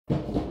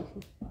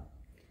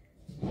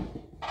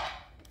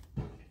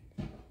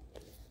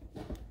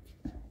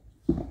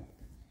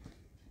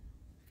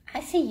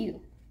see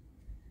you.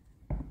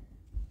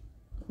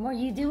 What are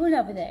you doing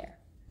over there?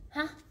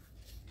 Huh?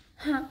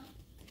 Huh?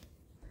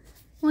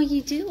 What are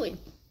you doing?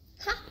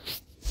 Huh?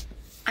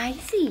 I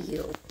see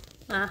you.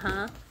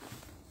 Uh-huh.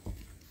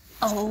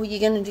 Oh, you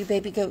gonna do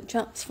baby goat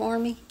jumps for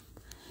me?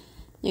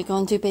 You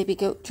gonna do baby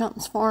goat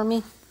jumps for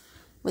me?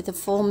 With a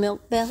full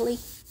milk belly?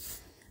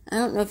 I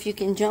don't know if you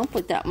can jump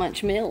with that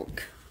much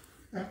milk.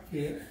 I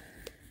can't.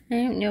 I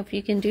don't know if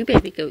you can do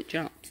baby goat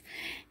jumps.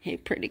 Hey,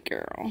 pretty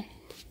girl.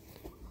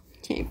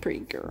 Hey, pretty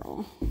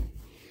girl.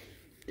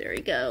 There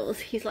he goes.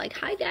 He's like,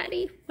 hi,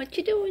 Daddy. What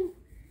you doing?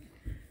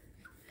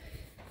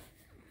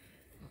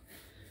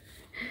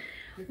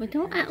 Well,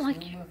 don't act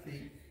like you...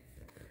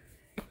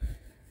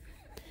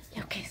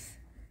 Lucas.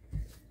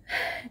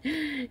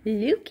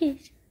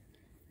 Lucas.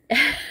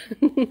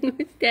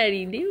 What's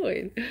Daddy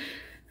doing?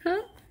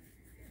 Huh?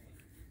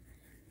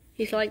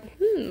 He's like,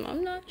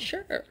 I'm not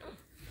sure.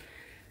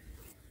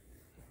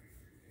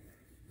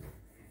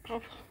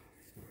 Oh.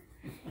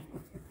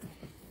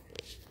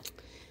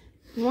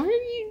 Why are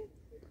you...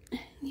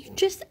 You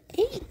just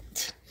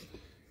ate.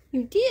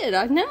 You did.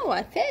 I know.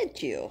 I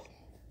fed you.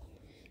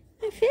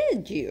 I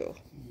fed you.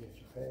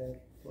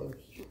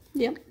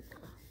 Yep.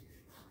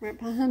 Right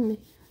behind me.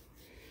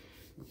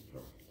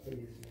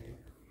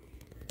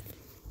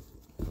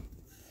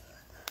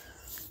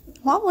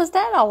 What was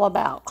that all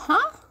about,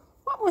 huh?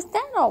 What was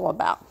that all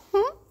about,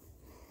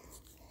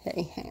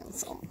 Hey,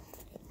 handsome.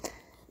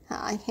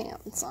 Hi,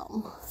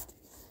 handsome.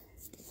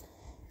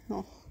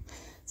 Oh,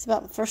 it's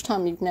about the first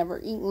time you've never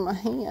eaten my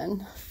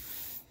hand.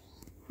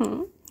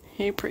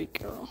 Hey, pretty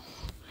girl.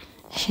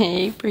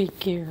 Hey, pretty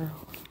girl.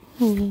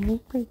 Hey,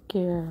 pretty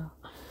girl.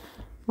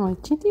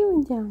 What you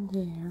doing down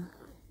there?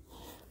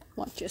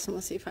 Watch this. I'm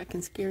going to see if I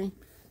can scare him.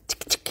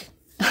 Tick, tick.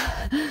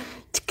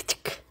 Tick,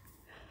 tick.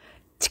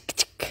 Tick,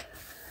 tick.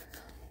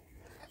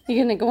 You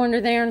going to go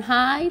under there and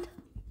hide?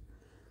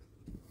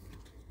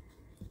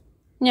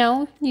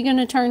 No? You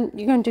going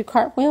to do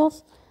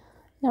cartwheels?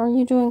 Are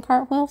you doing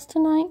cartwheels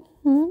tonight?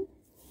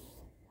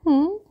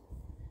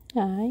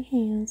 Hi,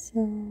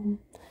 handsome.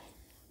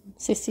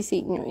 Sissy's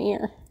eating your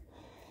ear.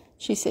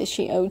 She says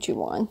she owed you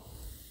one.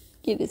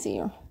 Get his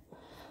ear.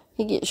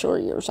 He gets your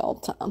ears all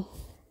the time.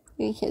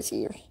 Get his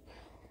ears.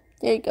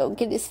 There you go.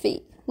 Get his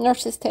feet.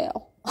 Nurse his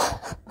tail.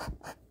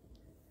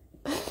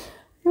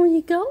 Where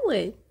you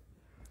going?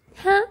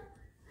 Huh?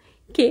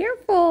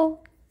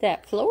 Careful.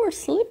 That floor's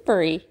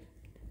slippery.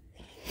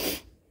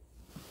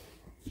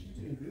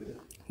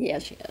 Yeah,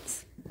 she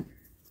is.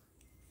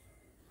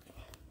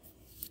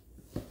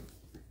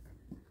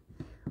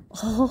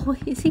 Oh,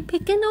 is he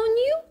picking on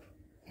you?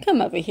 Come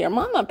over here.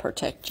 Mama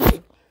protect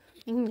you.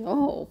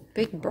 Oh,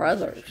 big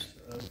brothers.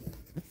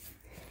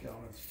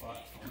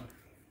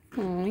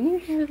 Oh, you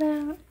hear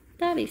that?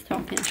 Daddy's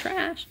talking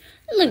trash.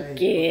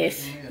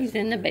 Lucas. He's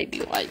in the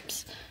baby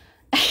wipes.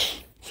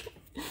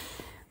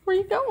 Where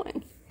you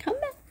going? Come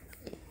back.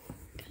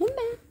 Come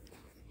back.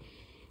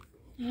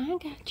 I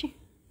got you.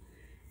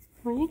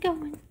 Where you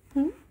going?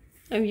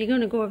 Are you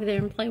going to go over there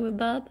and play with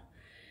Bub?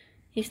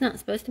 He's not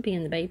supposed to be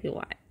in the baby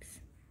wipes.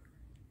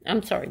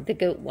 I'm sorry, the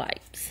goat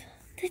wipes.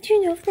 Did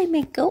you know if they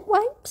make goat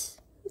wipes?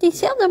 They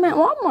sell them at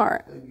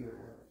Walmart.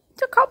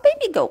 They're called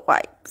baby goat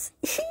wipes.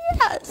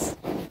 Yes.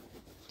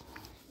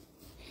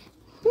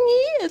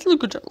 Yes,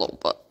 look at that little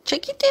butt.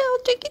 Shake your tail,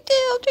 shake your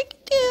tail, shake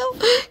your tail.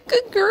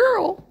 Good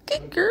girl.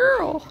 Good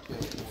girl.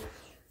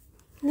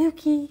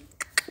 Lukey.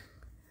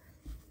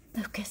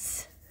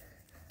 Lucas.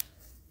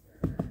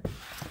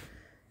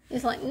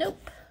 He's like,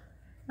 nope.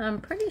 I'm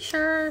pretty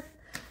sure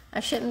I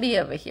shouldn't be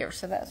over here,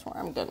 so that's where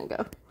I'm gonna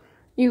go.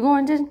 You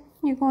going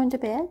to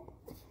bed?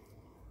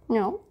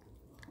 No.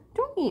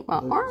 Don't eat my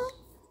arm.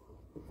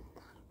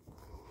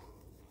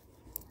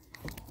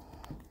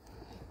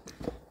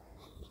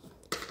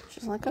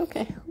 She's like,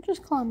 okay, I'll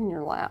just climb in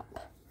your lap.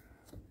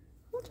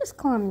 I'll just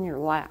climb in your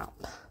lap.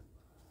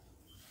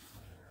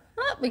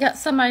 Oh, we got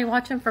somebody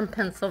watching from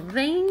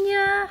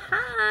Pennsylvania.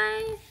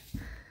 Hi.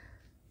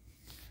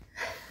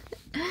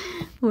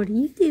 What are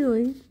you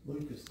doing?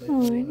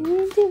 What are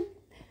you doing?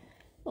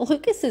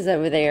 Lucas is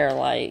over there,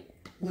 like,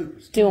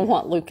 doing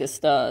what Lucas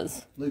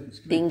does. Lucas,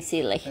 being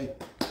silly. Hey,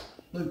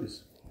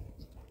 Lucas.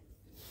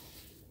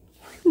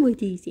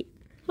 What is it?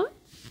 Huh?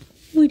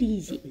 What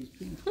is it?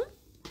 Huh?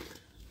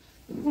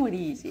 What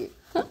is it?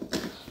 Huh?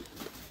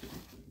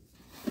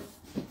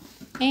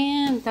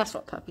 And that's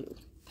what puppy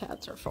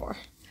pads are for.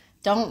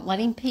 Don't let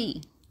him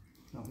pee.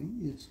 Oh,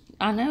 he is.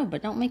 I know,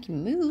 but don't make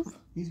him move.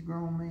 He's a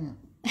grown man.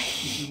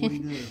 This is what he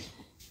does.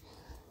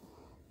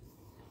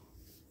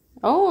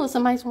 Oh,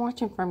 somebody's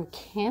watching from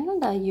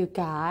Canada, you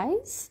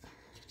guys.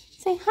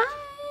 Say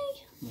hi.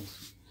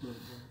 Yes.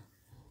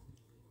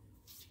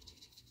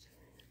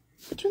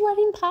 Did you let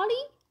him potty?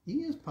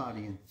 He is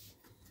pottying.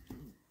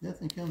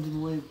 Nothing comes in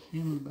the way of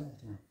him in the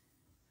bathroom.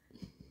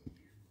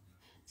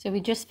 So we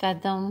just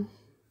fed them.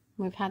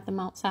 We've had them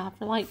outside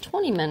for like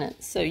 20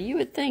 minutes. So you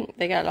would think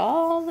they got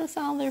all this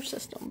out of their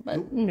system,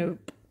 but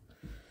nope.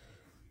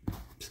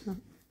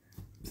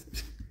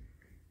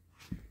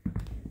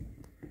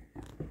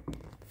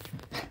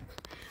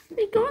 Where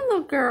you going,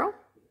 little girl?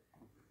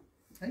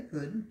 Hey,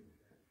 Puddin'.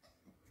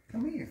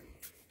 Come here.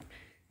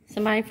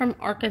 Somebody from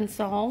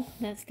Arkansas.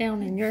 That's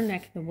down in your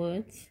neck of the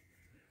woods.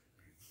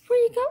 Where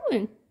you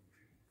going?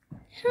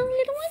 How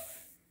you doing?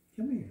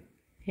 Come here.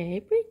 Hey,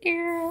 pretty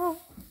girl.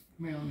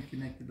 Come here, let me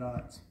connect the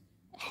dots.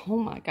 Oh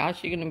my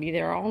gosh, you're going to be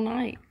there all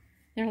night.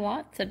 There are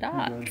lots of Here,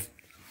 buddy. dots.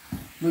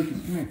 Lucas,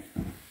 come here.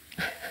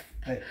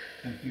 Hey,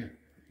 come here.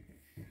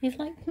 He's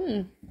like, I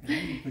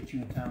need to put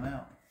you in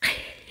timeout.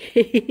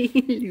 Hey,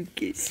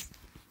 Lucas.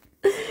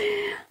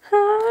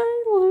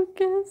 Hi,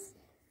 Lucas.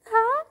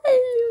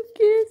 Hi,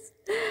 Lucas.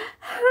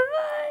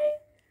 Hi.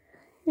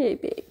 Hey,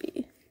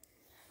 baby.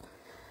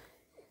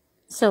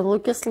 So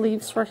Lucas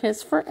leaves for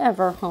his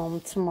forever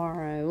home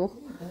tomorrow.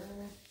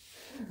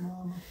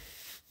 Mama.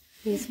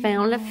 He's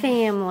found a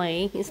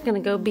family. He's going to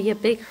go be a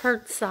big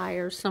herd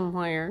sire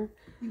somewhere.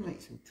 You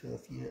ain't so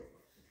tough yet.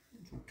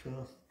 You so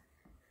tough.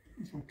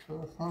 You so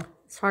tough, huh?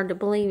 It's hard to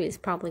believe he's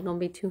probably going to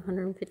be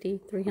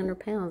 250, 300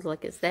 pounds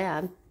like his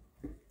dad.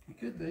 You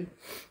could be.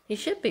 He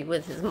should be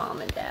with his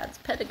mom and dad's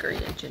pedigree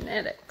and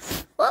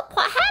genetics. What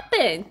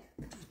happened?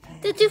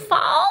 Did you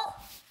fall?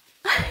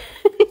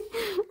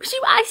 Was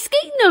you ice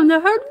skating on the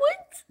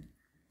hardwoods?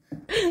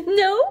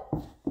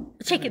 No?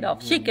 Shake it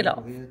off, shake it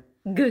off.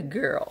 Good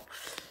girl.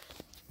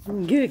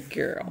 Good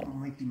girl. I'll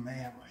make you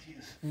mad like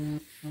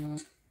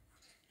this.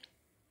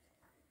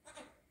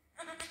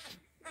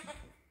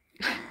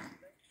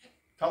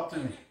 Talk to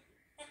me.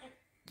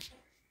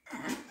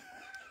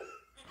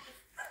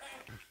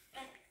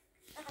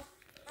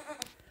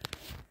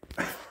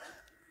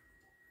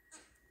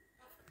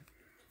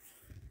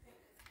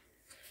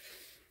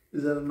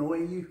 Does that annoy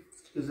you?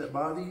 Does that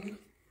bother you?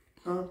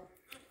 Huh?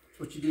 That's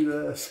what you do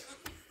to us.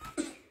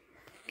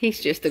 He's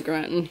just a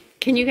grunting.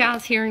 Can you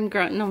guys hear him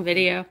grunting on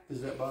video?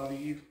 Does that bother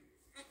you?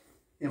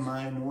 Am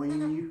I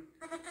annoying you?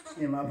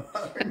 Am I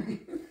bothering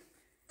you?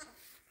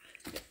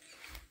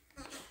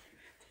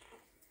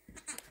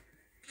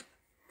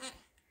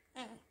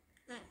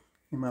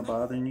 Am I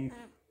bothering you?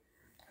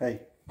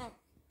 Hey,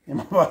 am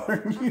I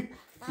bothering you?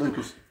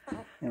 Lucas,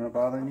 am I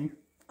bothering you?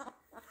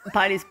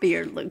 Bite his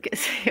beard,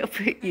 Lucas. He'll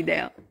put you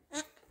down.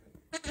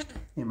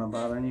 Am I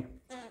bothering you?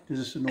 Does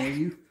this annoy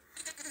you?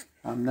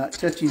 I'm not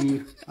touching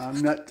you.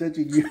 I'm not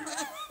touching you.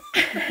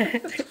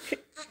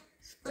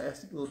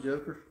 Spastic little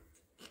joker.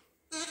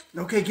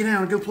 Okay, get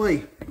out and go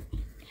play.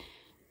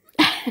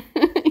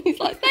 He's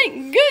like,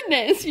 thank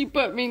goodness you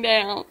put me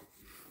down.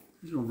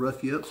 He's gonna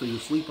rough you up so you'll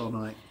sleep all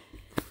night.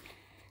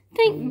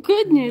 Thank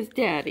goodness,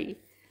 Daddy.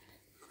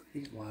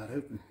 He's wide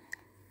open.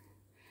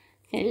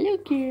 Hello,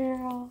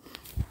 girl.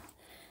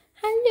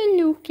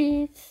 Hello,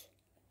 Lucas.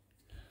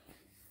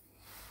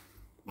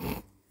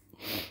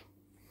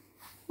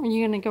 Are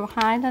you going to go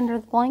hide under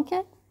the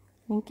blanket?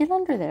 You get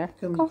under there.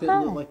 Come Go you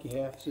look hide. like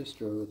your half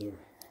sister over there.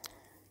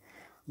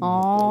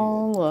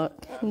 Oh,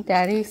 look.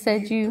 Daddy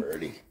said you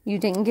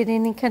didn't get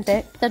any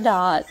connect the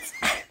dots.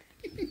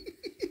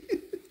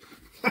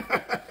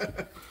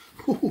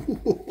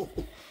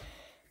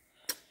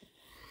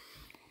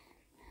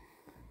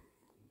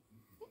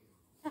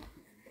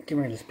 Come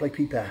here, let's play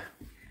pee-pie.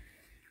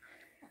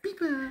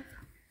 Pee-pie.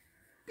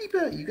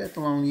 Pee-pie. You got the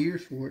long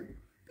ears for it.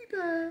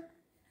 Pee-pie.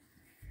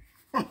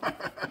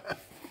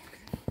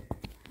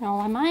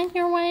 Oh, am I in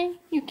your way?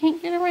 You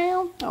can't get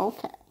around?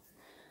 Okay.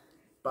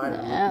 Bite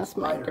her. That's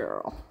my Bite her.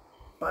 girl.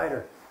 Bite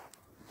her.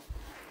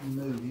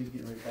 Move. He's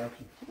getting ready to bite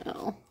you.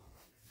 Oh,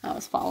 I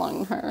was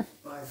following her.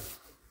 Bite her.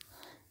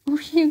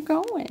 Where you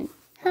going?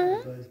 Bite Huh?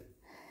 her, buddy.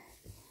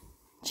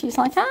 She's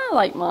like, I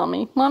like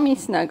Mommy. Mommy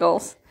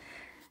snuggles.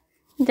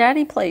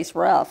 Daddy plays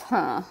rough,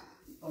 huh?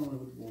 Only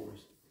with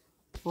boys.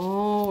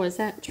 Oh, is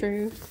that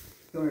true?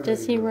 Come here,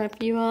 Does baby he girl. rough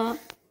you up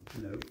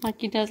No. like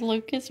he does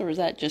Lucas, or is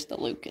that just a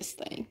Lucas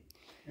thing?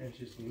 That's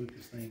just a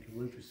Lucas thing, because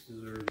Lucas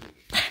deserves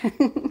it.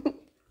 Come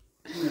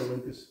here,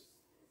 Lucas.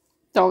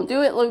 Don't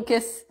do it,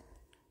 Lucas.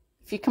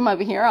 If you come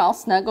over here, I'll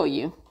snuggle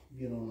you.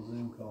 Get on a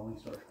Zoom call and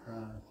he starts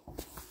crying.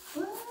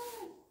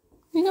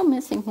 You're going to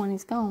miss him when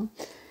he's gone.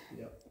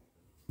 Yep.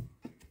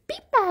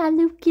 Bye,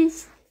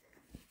 Lucas.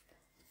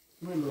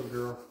 Come here, little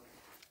girl.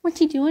 What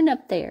you doing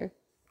up there?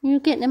 You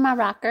getting in my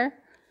rocker?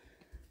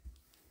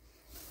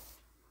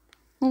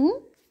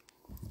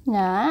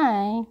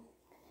 Nice.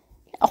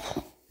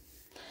 Oh.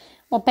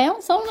 Well,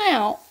 bounce on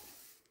out.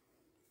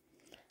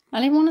 I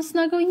didn't want to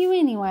snuggle you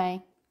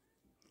anyway.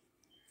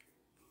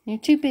 You're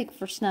too big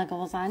for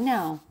snuggles, I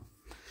know.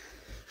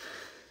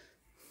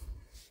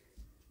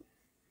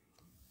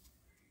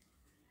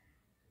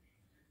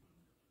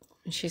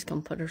 She's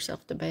going to put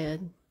herself to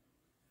bed.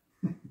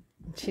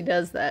 She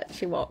does that.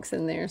 She walks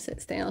in there,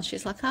 sits down.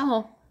 She's like,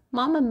 oh,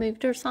 Mama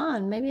moved her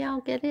sign. Maybe I'll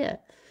get it.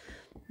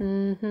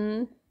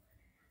 Mm-hmm.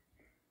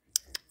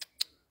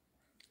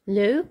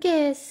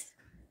 Lucas,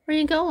 where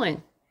you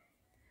going?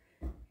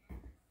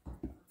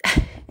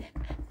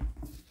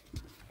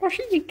 Where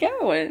are you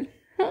going?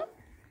 Huh?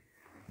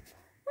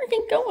 Where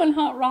you going,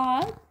 Hot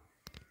Rod?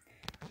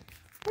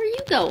 Where are you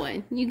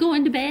going? You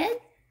going to bed?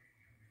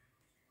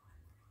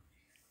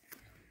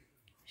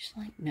 She's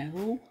like,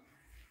 no.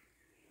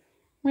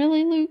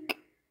 Really, Luke?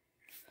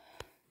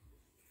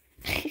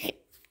 Come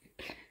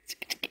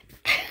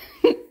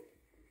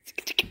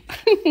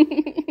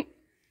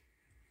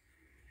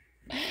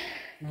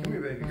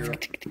here, baby girl. Hey,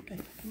 come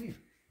here.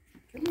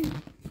 Come here.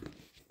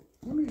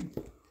 Come here.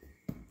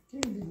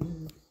 Come here.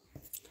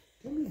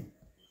 Come here.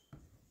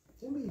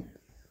 Come here.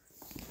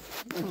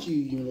 Not you,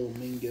 you little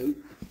mean goat.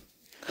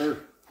 Her.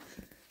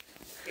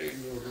 There you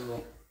go,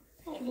 girl.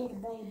 Hey, little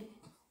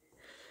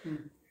baby.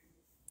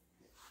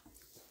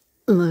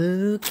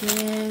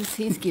 Lucas,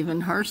 he's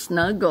giving her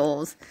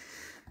snuggles.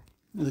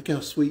 Look how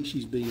sweet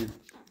she's being.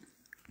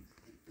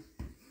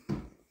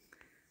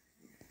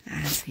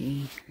 As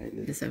he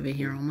is over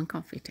here on my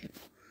coffee table.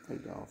 Hey,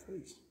 doll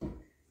face.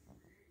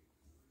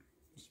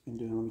 What's been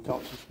doing? Let me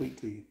talk so sweet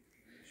to you.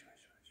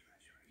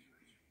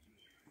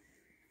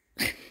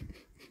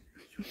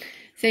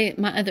 See,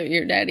 my other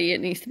ear, Daddy,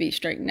 it needs to be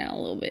straightened out a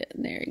little bit.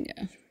 There you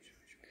go.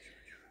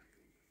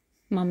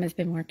 Mama's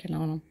been working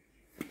on them.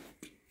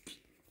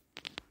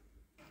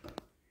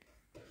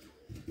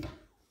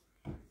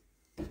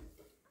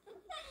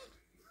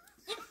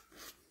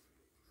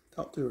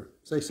 Talk to her.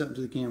 Say something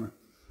to the camera.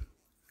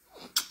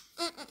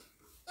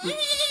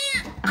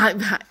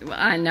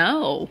 I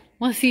know.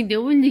 What's he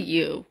doing to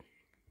you?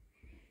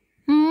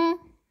 Hmm?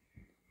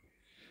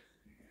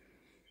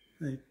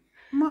 Hey,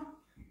 Mom.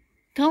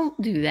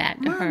 Don't do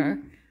that to her.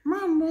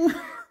 Mama.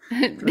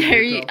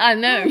 There you, I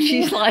know.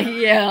 She's like,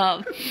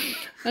 yeah.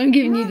 I'm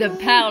giving you the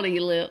pouty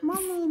lips. My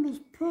name is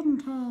Pudding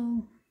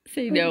Time.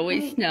 See, no,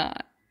 it's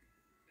not.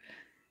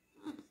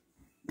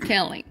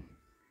 Tell him.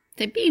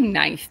 Say, be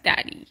nice,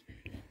 Daddy.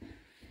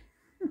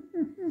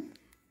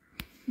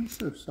 You're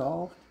so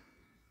soft.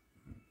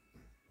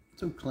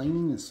 So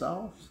clean and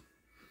soft.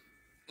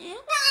 You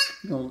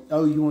want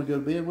to go to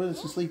bed with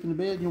us and sleep in the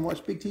bed? You want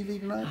to watch big TV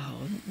tonight?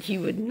 Oh, he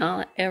would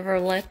not ever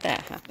let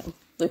that happen.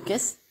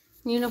 Lucas,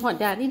 you know what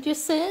Daddy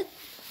just said?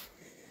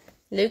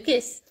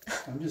 Lucas.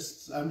 I'm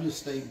just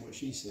stating what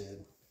she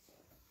said.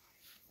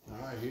 All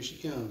right, here she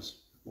comes.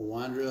 We'll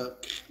wind her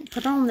up.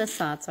 Put her on this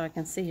side so I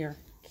can see her.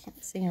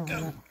 Can't see her.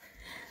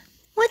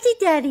 What did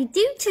Daddy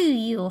do to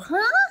you,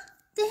 huh?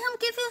 Did him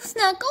give you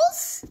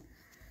snuggles?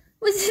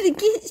 Was it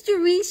against your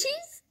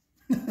wishes?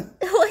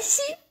 Was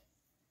it?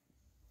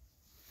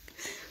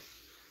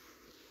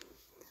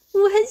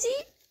 Was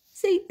it?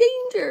 Say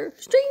danger.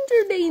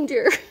 Stranger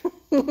danger.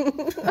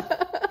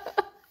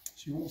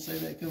 She won't say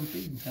that come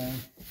feeding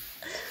time.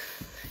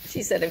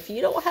 She said, if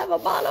you don't have a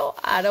bottle,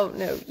 I don't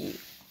know you.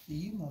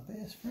 You my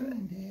best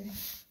friend, Daddy.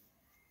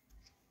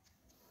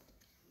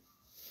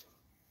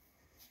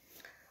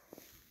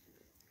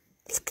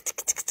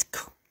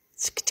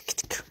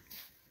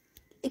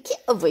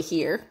 Get over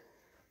here.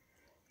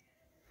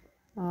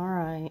 All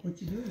right.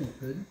 What you doing there,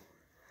 Pudding?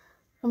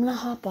 I'm going to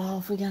hop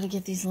off. We got to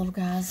get these little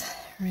guys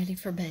ready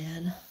for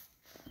bed.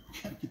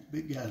 Gotta get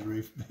the big guys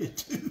ready for bed,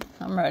 too.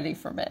 I'm ready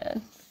for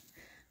bed.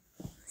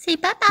 Say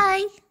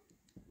bye-bye.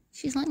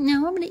 She's like,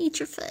 no, I'm going to eat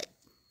your foot.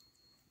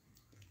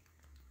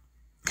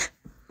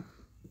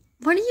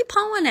 What are you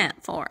pawing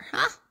at for,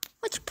 huh?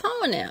 What you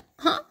pawing at,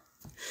 huh?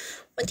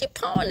 What you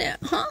pawing at,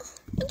 huh?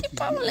 What you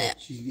pawing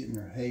at? She's getting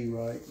her hay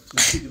right, so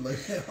she can lay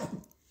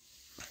down.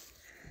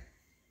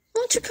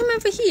 Why don't you come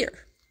over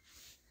here?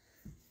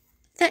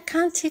 That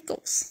kind of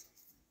tickles.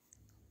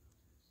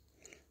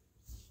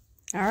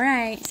 All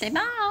right, say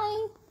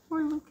bye.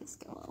 Where'd Lucas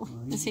go?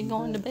 Is he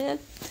going to bed?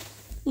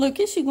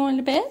 Lucas, you going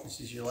to bed?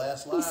 This is your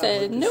last live. He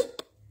said, Lucas.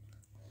 nope.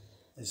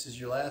 This is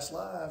your last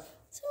live.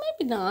 So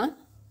maybe not.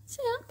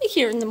 So I'll be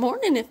here in the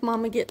morning if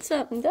Mama gets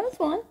up and does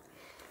one.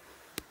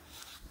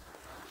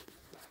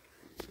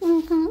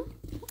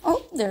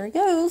 Oh, there he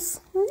goes.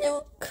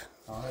 Look.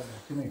 All right,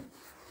 come here.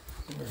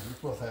 Come here, you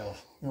both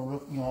house. You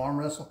want to arm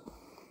wrestle?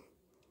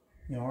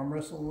 You want to arm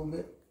wrestle a little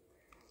bit?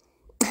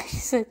 He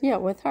said, yeah,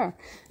 with her.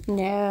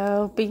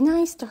 No, be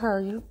nice to her.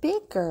 You're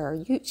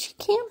bigger. She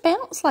can't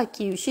bounce like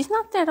you. She's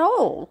not that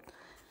old.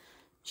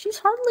 She's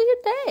hardly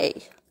a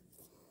day.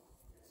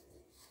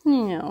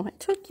 You know, it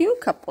took you a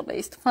couple of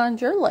days to find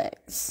your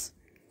legs.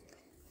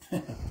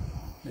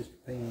 Mr.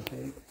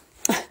 Pancake.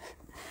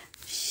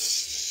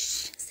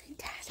 Shh. Say,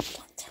 Daddy,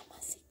 don't tell my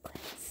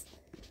secrets.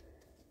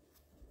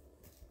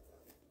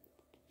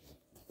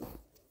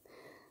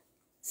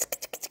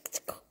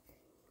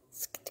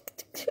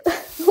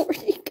 Where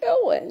are you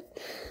going?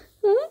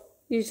 Huh?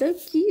 You're so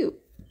cute.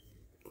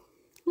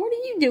 What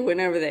are you doing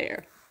over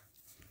there?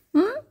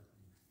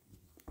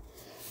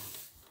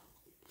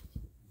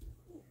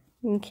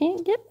 You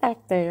can't get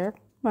back there.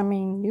 I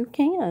mean, you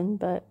can,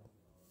 but...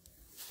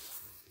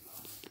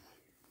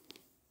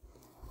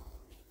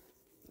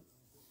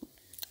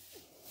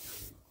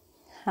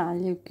 Hi,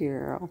 little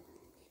girl.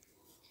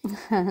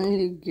 Hi,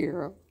 little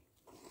girl.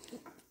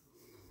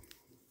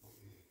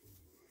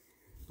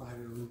 Bite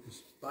her,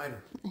 Lucas. Bite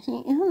her.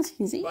 He is.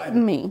 He's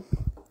eating me.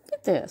 Look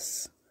at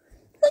this.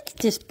 Look at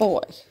this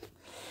boy.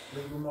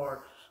 Leave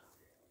remarks.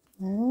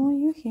 Oh,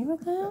 you hear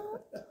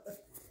that?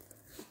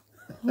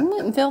 You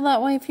wouldn't feel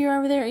that way if you were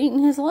over there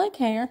eating his leg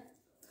hair.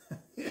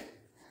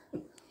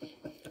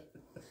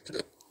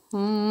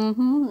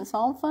 It's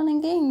all fun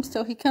and games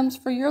till he comes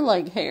for your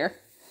leg hair.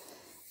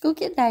 Go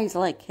get Daddy's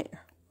leg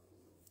hair.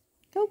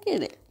 Go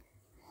get it.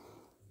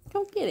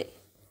 Go get it.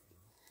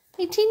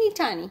 Hey, teeny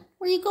tiny,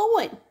 where you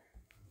going?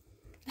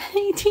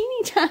 Hey,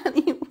 teeny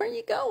tiny, where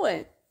you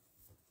going?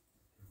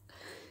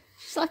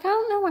 She's like, I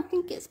don't know. I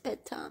think it's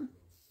bedtime.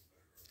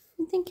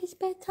 You think it's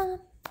bedtime?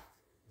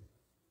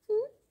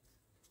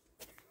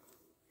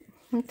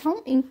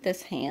 Don't eat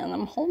this hand.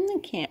 I'm holding the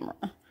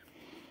camera.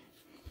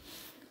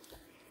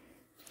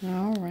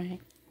 All right.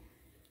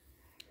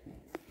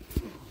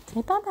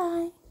 Say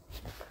bye-bye.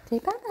 Say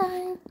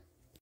bye-bye.